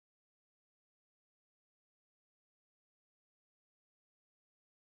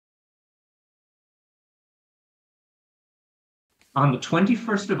On the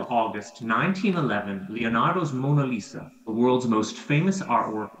 21st of August, 1911, Leonardo's Mona Lisa, the world's most famous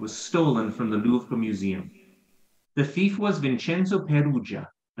artwork, was stolen from the Louvre Museum. The thief was Vincenzo Perugia,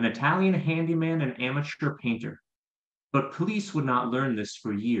 an Italian handyman and amateur painter. But police would not learn this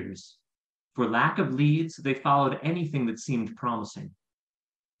for years. For lack of leads, they followed anything that seemed promising.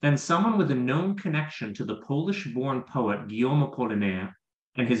 Then someone with a known connection to the Polish-born poet Guillaume Apollinaire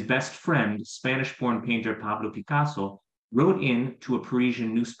and his best friend, Spanish-born painter Pablo Picasso, wrote in to a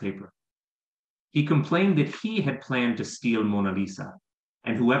Parisian newspaper. He complained that he had planned to steal Mona Lisa,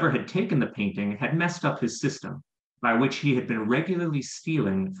 and whoever had taken the painting had messed up his system, by which he had been regularly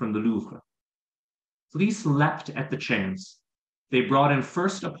stealing from the Louvre. Police leapt at the chance. They brought in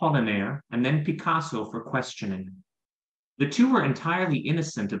first Apollinaire and then Picasso for questioning. The two were entirely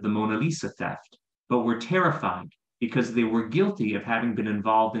innocent of the Mona Lisa theft, but were terrified because they were guilty of having been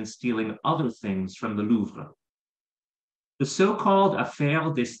involved in stealing other things from the Louvre. The so-called affaire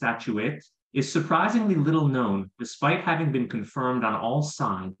des statuettes is surprisingly little known, despite having been confirmed on all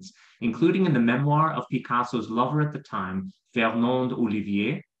sides, including in the memoir of Picasso's lover at the time, Fernand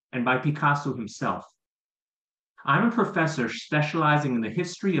Olivier, and by Picasso himself. I'm a professor specializing in the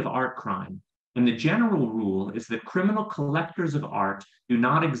history of art crime, and the general rule is that criminal collectors of art do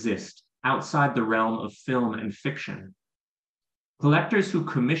not exist outside the realm of film and fiction. Collectors who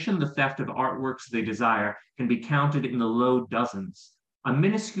commission the theft of artworks they desire can be counted in the low dozens, a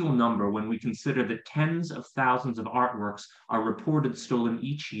minuscule number when we consider that tens of thousands of artworks are reported stolen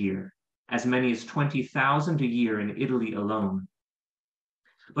each year, as many as 20,000 a year in Italy alone.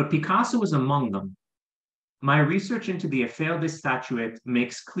 But Picasso was among them. My research into the affaire des statuettes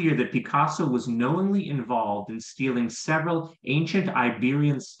makes clear that Picasso was knowingly involved in stealing several ancient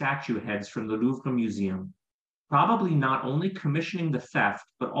Iberian statue heads from the Louvre Museum, probably not only commissioning the theft,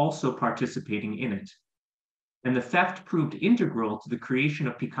 but also participating in it. And the theft proved integral to the creation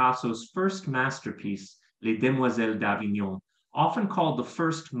of Picasso's first masterpiece, Les Demoiselles d'Avignon, often called the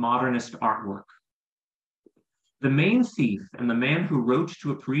first modernist artwork. The main thief and the man who wrote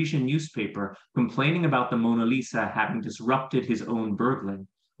to a Parisian newspaper complaining about the Mona Lisa having disrupted his own burgling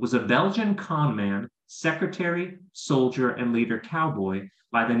was a Belgian conman, secretary, soldier, and later cowboy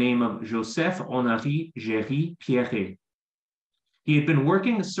by the name of Joseph-Honoré Géry Pierret. He had been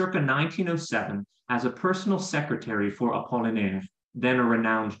working circa 1907 as a personal secretary for Apollinaire, then a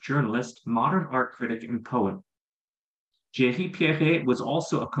renowned journalist, modern art critic, and poet. Géry Pierret was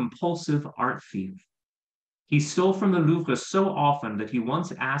also a compulsive art thief. He stole from the Louvre so often that he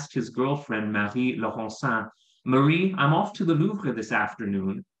once asked his girlfriend, Marie Laurencin, "Marie, I'm off to the Louvre this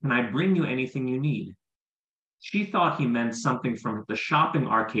afternoon. Can I bring you anything you need?" She thought he meant something from the shopping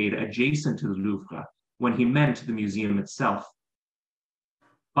arcade adjacent to the Louvre, when he meant the museum itself.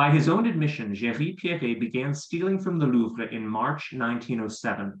 By his own admission, Géry Pierret began stealing from the Louvre in March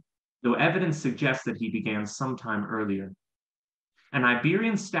 1907, though evidence suggests that he began sometime earlier. An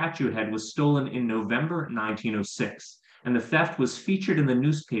Iberian statue head was stolen in November 1906, and the theft was featured in the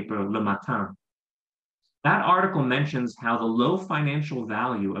newspaper Le Matin. That article mentions how the low financial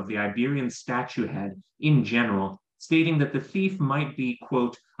value of the Iberian statue head in general, stating that the thief might be,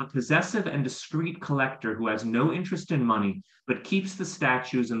 quote, a possessive and discreet collector who has no interest in money, but keeps the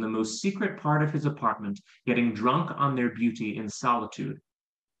statues in the most secret part of his apartment, getting drunk on their beauty in solitude.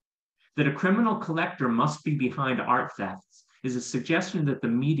 That a criminal collector must be behind art thefts is a suggestion that the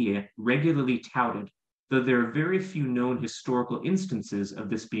media regularly touted, though there are very few known historical instances of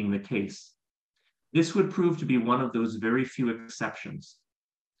this being the case. This would prove to be one of those very few exceptions.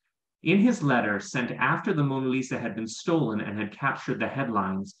 In his letter sent after the Mona Lisa had been stolen and had captured the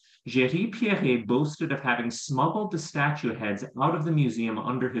headlines, Géry Pierret boasted of having smuggled the statue heads out of the museum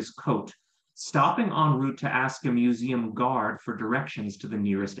under his coat, stopping en route to ask a museum guard for directions to the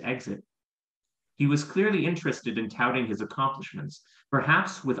nearest exit. He was clearly interested in touting his accomplishments,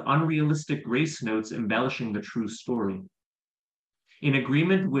 perhaps with unrealistic grace notes embellishing the true story. In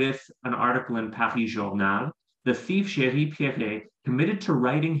agreement with an article in Paris Journal, the thief Géry Pierret committed to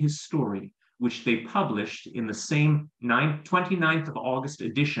writing his story, which they published in the same 29th of August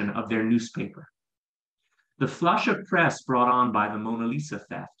edition of their newspaper. The flush of press brought on by the Mona Lisa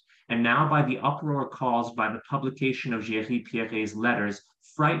theft, and now by the uproar caused by the publication of Géry Pierret's letters,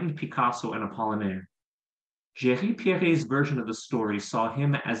 frightened Picasso and Apollinaire. Géry Pierret's version of the story saw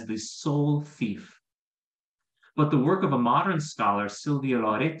him as the sole thief. But the work of a modern scholar, Silvia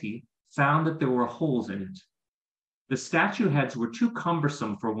Loretti, found that there were holes in it. The statue heads were too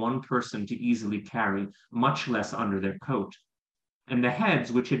cumbersome for one person to easily carry, much less under their coat. And the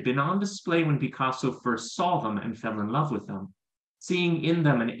heads, which had been on display when Picasso first saw them and fell in love with them, seeing in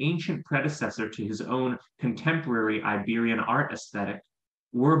them an ancient predecessor to his own contemporary Iberian art aesthetic,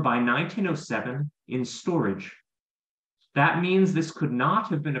 were by 1907 in storage. That means this could not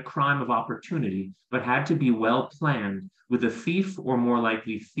have been a crime of opportunity, but had to be well planned, with a thief, or more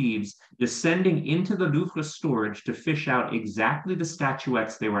likely thieves, descending into the Louvre storage to fish out exactly the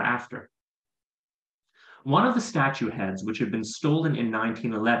statuettes they were after. One of the statue heads, which had been stolen in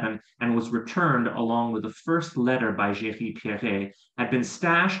 1911 and was returned along with the first letter by Géry Pierret, had been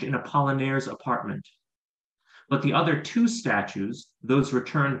stashed in Apollinaire's apartment. But the other two statues, those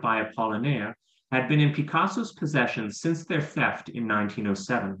returned by Apollinaire, had been in Picasso's possession since their theft in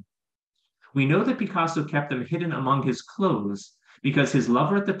 1907. We know that Picasso kept them hidden among his clothes because his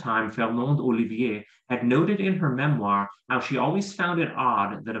lover at the time, Fernande Olivier, had noted in her memoir how she always found it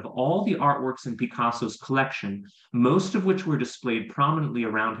odd that of all the artworks in Picasso's collection, most of which were displayed prominently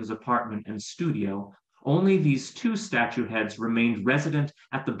around his apartment and studio, only these two statue heads remained resident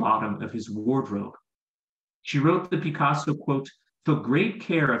at the bottom of his wardrobe. She wrote that Picasso, quote, took great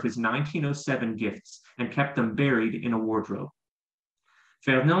care of his 1907 gifts and kept them buried in a wardrobe.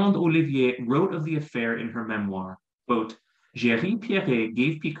 Fernande Olivier wrote of the affair in her memoir, quote, Géry Pierret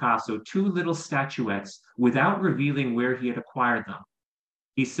gave Picasso two little statuettes without revealing where he had acquired them.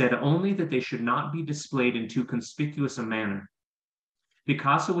 He said only that they should not be displayed in too conspicuous a manner.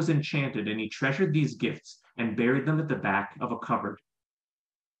 Picasso was enchanted and he treasured these gifts and buried them at the back of a cupboard.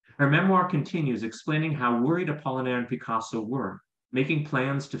 Her memoir continues explaining how worried Apollinaire and Picasso were, making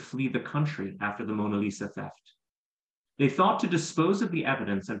plans to flee the country after the Mona Lisa theft. They thought to dispose of the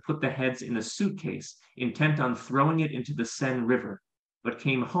evidence and put the heads in a suitcase, intent on throwing it into the Seine River, but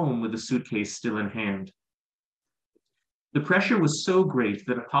came home with the suitcase still in hand. The pressure was so great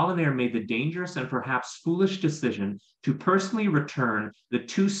that Apollinaire made the dangerous and perhaps foolish decision to personally return the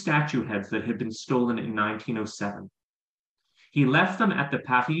two statue heads that had been stolen in 1907. He left them at the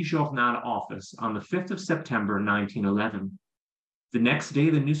Paris Journal office on the 5th of September, 1911. The next day,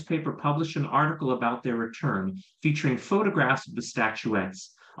 the newspaper published an article about their return, featuring photographs of the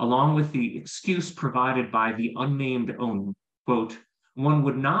statuettes, along with the excuse provided by the unnamed owner, quote, one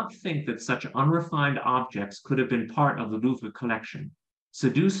would not think that such unrefined objects could have been part of the Louvre collection.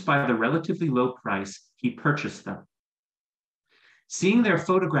 Seduced by the relatively low price, he purchased them. Seeing their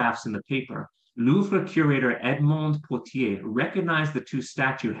photographs in the paper, Louvre curator Edmond Potier recognized the two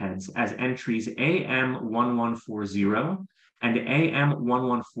statue heads as entries AM1140 and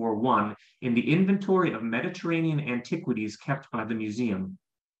AM1141 in the inventory of Mediterranean antiquities kept by the museum.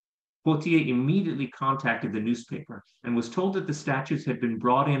 Potier immediately contacted the newspaper and was told that the statues had been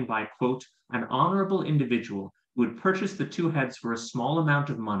brought in by, quote, an honorable individual who had purchased the two heads for a small amount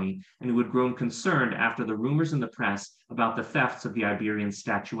of money and who had grown concerned after the rumors in the press about the thefts of the Iberian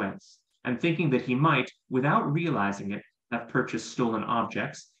statuettes, and thinking that he might, without realizing it, have purchased stolen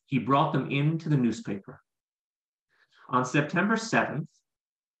objects, he brought them into the newspaper. On September 7th,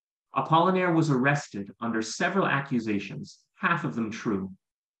 Apollinaire was arrested under several accusations, half of them true.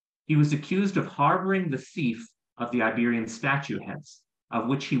 He was accused of harboring the thief of the Iberian statue heads, of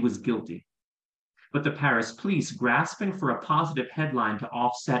which he was guilty. But the Paris police, grasping for a positive headline to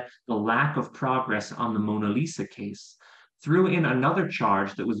offset the lack of progress on the Mona Lisa case, threw in another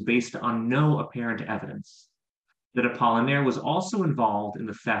charge that was based on no apparent evidence, that Apollinaire was also involved in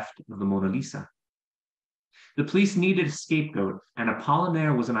the theft of the Mona Lisa. The police needed a scapegoat, and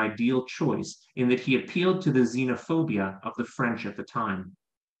Apollinaire was an ideal choice in that he appealed to the xenophobia of the French at the time.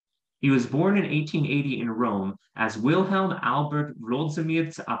 He was born in 1880 in Rome as Wilhelm Albert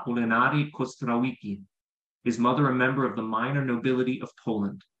Włodzimierz Apollinari Kostrawicki, his mother a member of the minor nobility of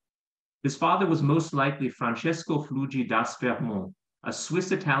Poland. His father was most likely Francesco Fluggi d'Aspermont, a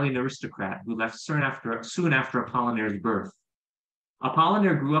Swiss-Italian aristocrat who left soon after Apollinaire's birth.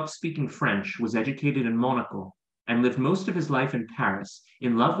 Apollinaire grew up speaking French, was educated in Monaco, and lived most of his life in Paris,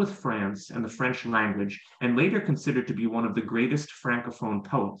 in love with France and the French language, and later considered to be one of the greatest Francophone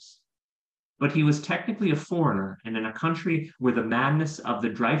poets. But he was technically a foreigner, and in a country where the madness of the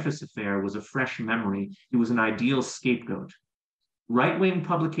Dreyfus affair was a fresh memory, he was an ideal scapegoat. Right-wing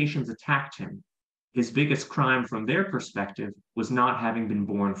publications attacked him. His biggest crime from their perspective was not having been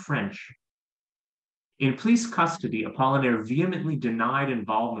born French. In police custody, Apollinaire vehemently denied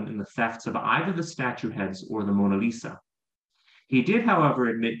involvement in the thefts of either the statue heads or the Mona Lisa. He did, however,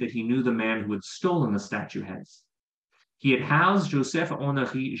 admit that he knew the man who had stolen the statue heads. He had housed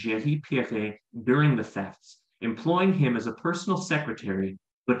Joseph-Honoré Géry Pierret during the thefts, employing him as a personal secretary,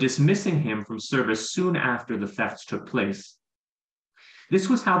 but dismissing him from service soon after the thefts took place. This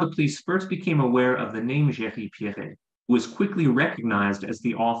was how the police first became aware of the name Géry Pierret, who was quickly recognized as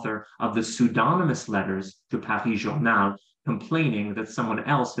the author of the pseudonymous letters to Paris Journal complaining that someone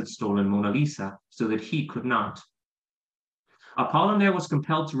else had stolen Mona Lisa so that he could not. Apollinaire was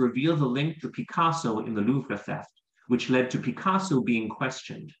compelled to reveal the link to Picasso in the Louvre theft, which led to Picasso being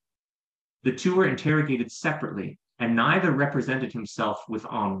questioned. The two were interrogated separately, and neither represented himself with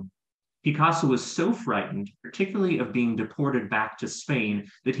honor. Picasso was so frightened, particularly of being deported back to Spain,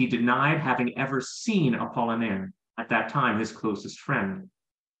 that he denied having ever seen Apollinaire, at that time his closest friend.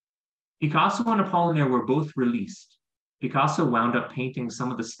 Picasso and Apollinaire were both released. Picasso wound up painting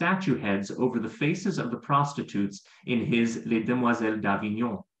some of the statue heads over the faces of the prostitutes in his Les Demoiselles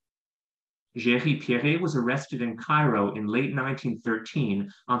d'Avignon. Géry Pierret was arrested in Cairo in late 1913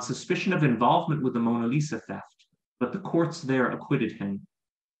 on suspicion of involvement with the Mona Lisa theft, but the courts there acquitted him.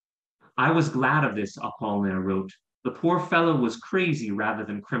 I was glad of this, Apollinaire wrote. The poor fellow was crazy rather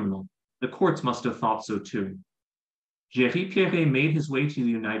than criminal. The courts must have thought so too. Géry Pierret made his way to the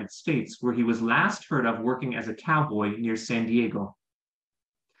United States, where he was last heard of working as a cowboy near San Diego.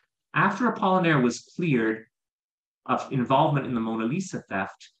 After Apollinaire was cleared of involvement in the Mona Lisa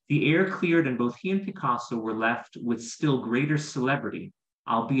theft, the air cleared and both he and Picasso were left with still greater celebrity,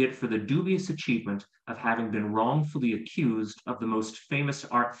 albeit for the dubious achievement of having been wrongfully accused of the most famous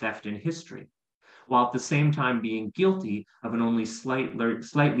art theft in history, while at the same time being guilty of an only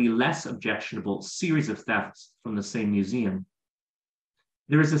slightly less objectionable series of thefts from the same museum.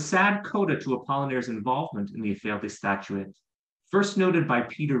 There is a sad coda to Apollinaire's involvement in the affaire des statuettes, first noted by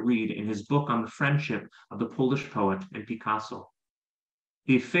Peter Reed in his book on the friendship of the Polish poet and Picasso.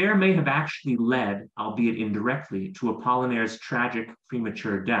 The affair may have actually led, albeit indirectly, to Apollinaire's tragic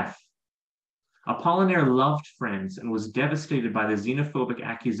premature death. Apollinaire loved France and was devastated by the xenophobic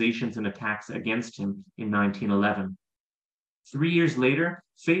accusations and attacks against him in 1911. 3 years later,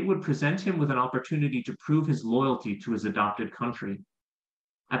 fate would present him with an opportunity to prove his loyalty to his adopted country.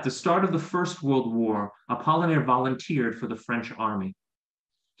 At the start of the First World War, Apollinaire volunteered for the French army.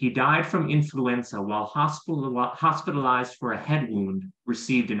 He died from influenza while hospitalized for a head wound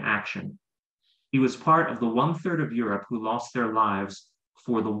received in action. He was part of the 1/3 of Europe who lost their lives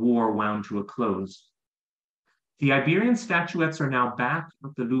before the war wound to a close. The Iberian statuettes are now back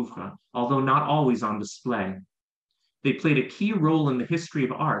at the Louvre, although not always on display. They played a key role in the history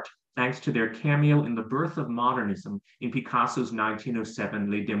of art thanks to their cameo in the birth of modernism in Picasso's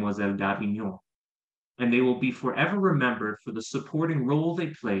 1907 Les Demoiselles d'Avignon. And they will be forever remembered for the supporting role they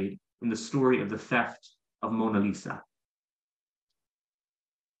played in the story of the theft of Mona Lisa.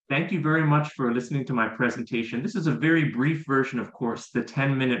 Thank you very much for listening to my presentation. This is a very brief version, of course, the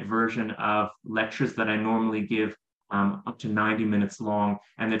 10-minute version of lectures that I normally give, up to 90 minutes long,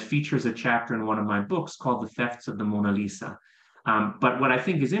 and that features a chapter in one of my books called The Thefts of the Mona Lisa. But what I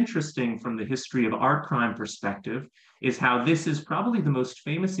think is interesting from the history of art crime perspective is how this is probably the most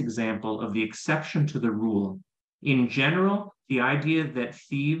famous example of the exception to the rule. In general, the idea that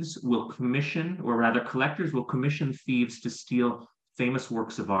thieves will commission, or rather collectors will commission thieves to steal famous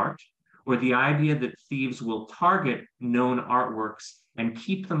works of art, or the idea that thieves will target known artworks and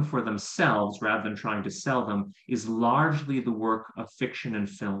keep them for themselves rather than trying to sell them, is largely the work of fiction and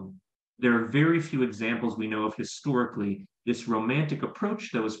film. There are very few examples we know of historically. This romantic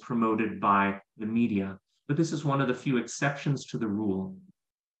approach that was promoted by the media, but this is one of the few exceptions to the rule.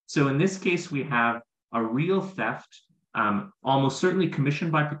 So in this case, we have a real theft, almost certainly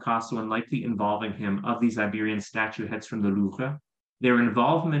commissioned by Picasso and likely involving him, of these Iberian statue heads from the Louvre. Their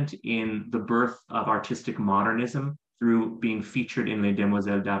involvement in the birth of artistic modernism through being featured in Les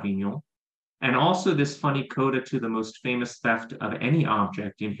Demoiselles d'Avignon, and also this funny coda to the most famous theft of any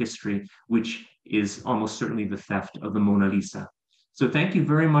object in history, which is almost certainly the theft of the Mona Lisa. So thank you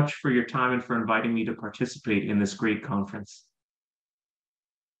very much for your time and for inviting me to participate in this great conference.